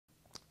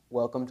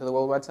Welcome to the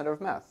Worldwide Center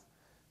of Math.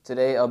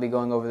 Today I'll be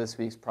going over this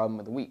week's problem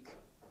of the week.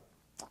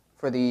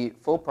 For the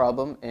full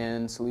problem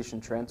and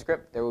solution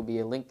transcript, there will be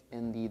a link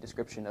in the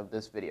description of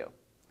this video.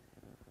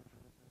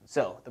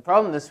 So, the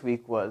problem this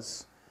week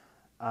was,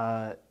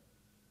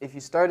 if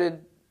you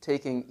started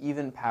taking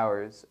even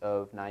powers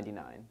of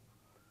 99,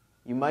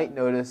 you might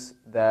notice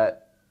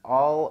that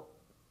all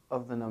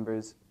of the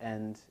numbers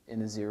end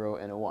in a 0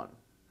 and a 1.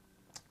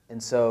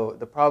 And so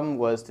the problem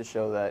was to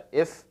show that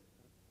if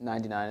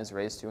 99 is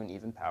raised to an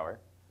even power,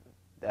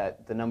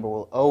 that the number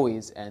will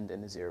always end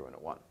in a 0 and a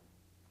 1.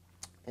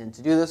 And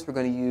to do this, we're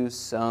going to use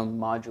some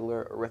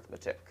modular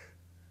arithmetic.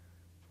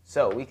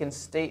 So we can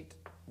state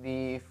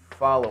the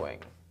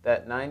following,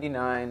 that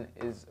 99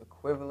 is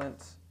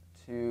equivalent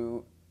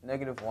to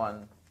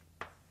 -1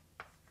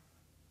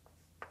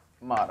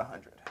 mod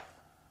 100.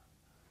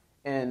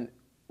 And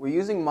we're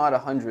using mod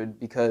 100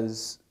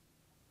 because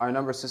our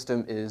number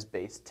system is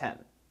base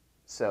 10.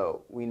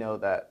 So we know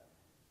that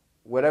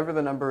whatever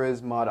the number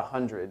is mod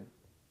 100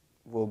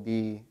 will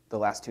be the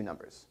last two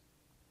numbers.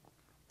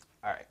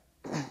 All right.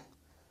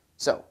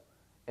 So,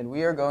 and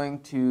we are going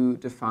to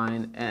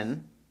define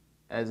n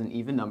as an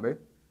even number.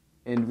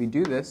 And we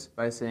do this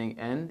by saying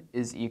n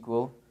is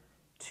equal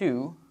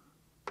to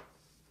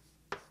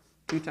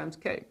 2 times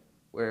k,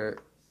 where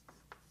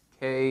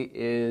k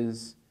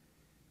is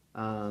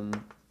a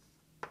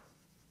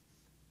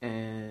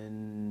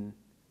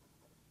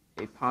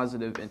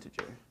positive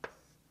integer.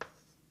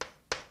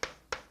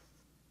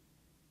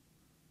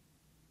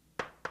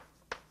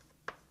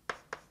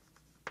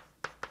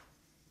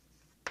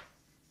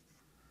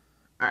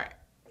 All right,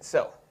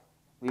 so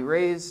we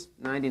raise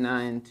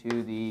 99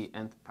 to the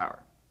nth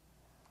power,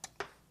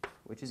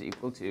 which is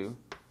equal to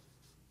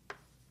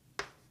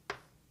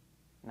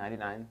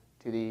 99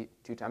 to the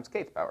 2 times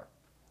kth power.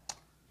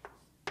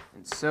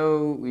 And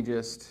so we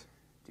just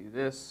do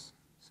this.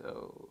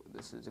 So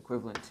this is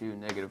equivalent to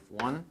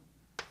 -1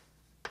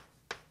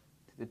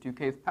 to the 2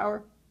 kth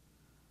power.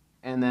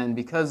 And then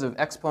because of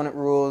exponent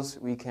rules,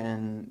 we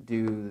can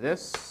do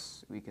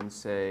this. We can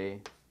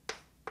say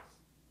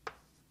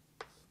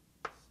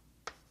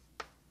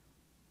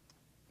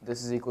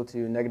this is equal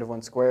to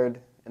 -1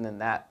 squared, and then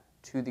that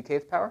to the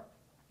kth power,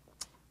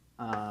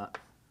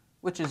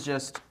 which is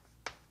just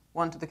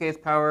 1 to the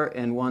kth power,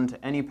 and 1 to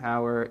any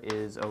power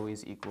is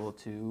always equal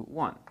to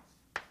 1.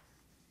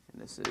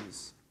 And this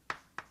is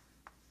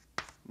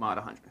mod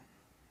 100.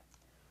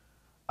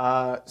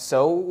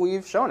 So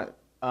we've shown it.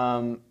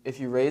 If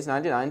you raise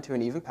 99 to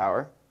an even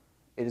power,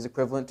 it is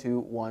equivalent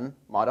to 1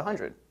 mod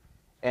 100.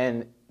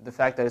 And the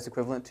fact that it's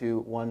equivalent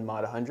to 1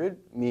 mod 100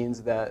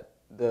 means that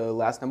the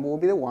last number will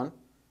be the 1,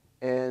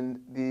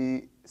 and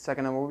the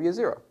second number will be a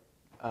 0.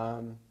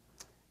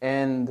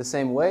 And the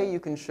same way, you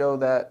can show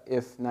that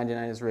if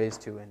 99 is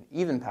raised to an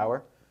even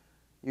power,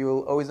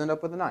 you'll always end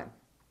up with a 9.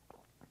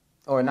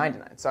 Or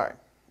 99, sorry.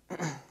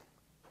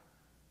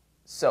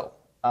 So,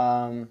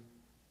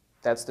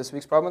 that's this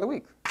week's problem of the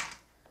week.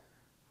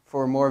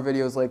 For more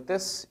videos like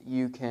this,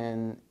 you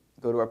can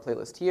go to our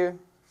playlist here.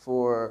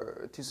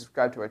 To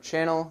subscribe to our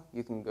channel,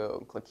 you can go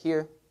and click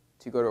here.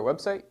 To go to our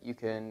website, you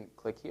can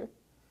click here.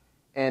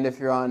 And if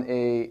you're on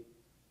a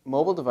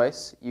mobile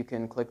device, you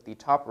can click the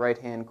top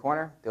right-hand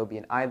corner. There'll be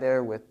an eye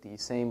there with the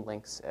same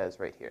links as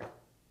right here.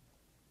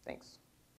 Thanks.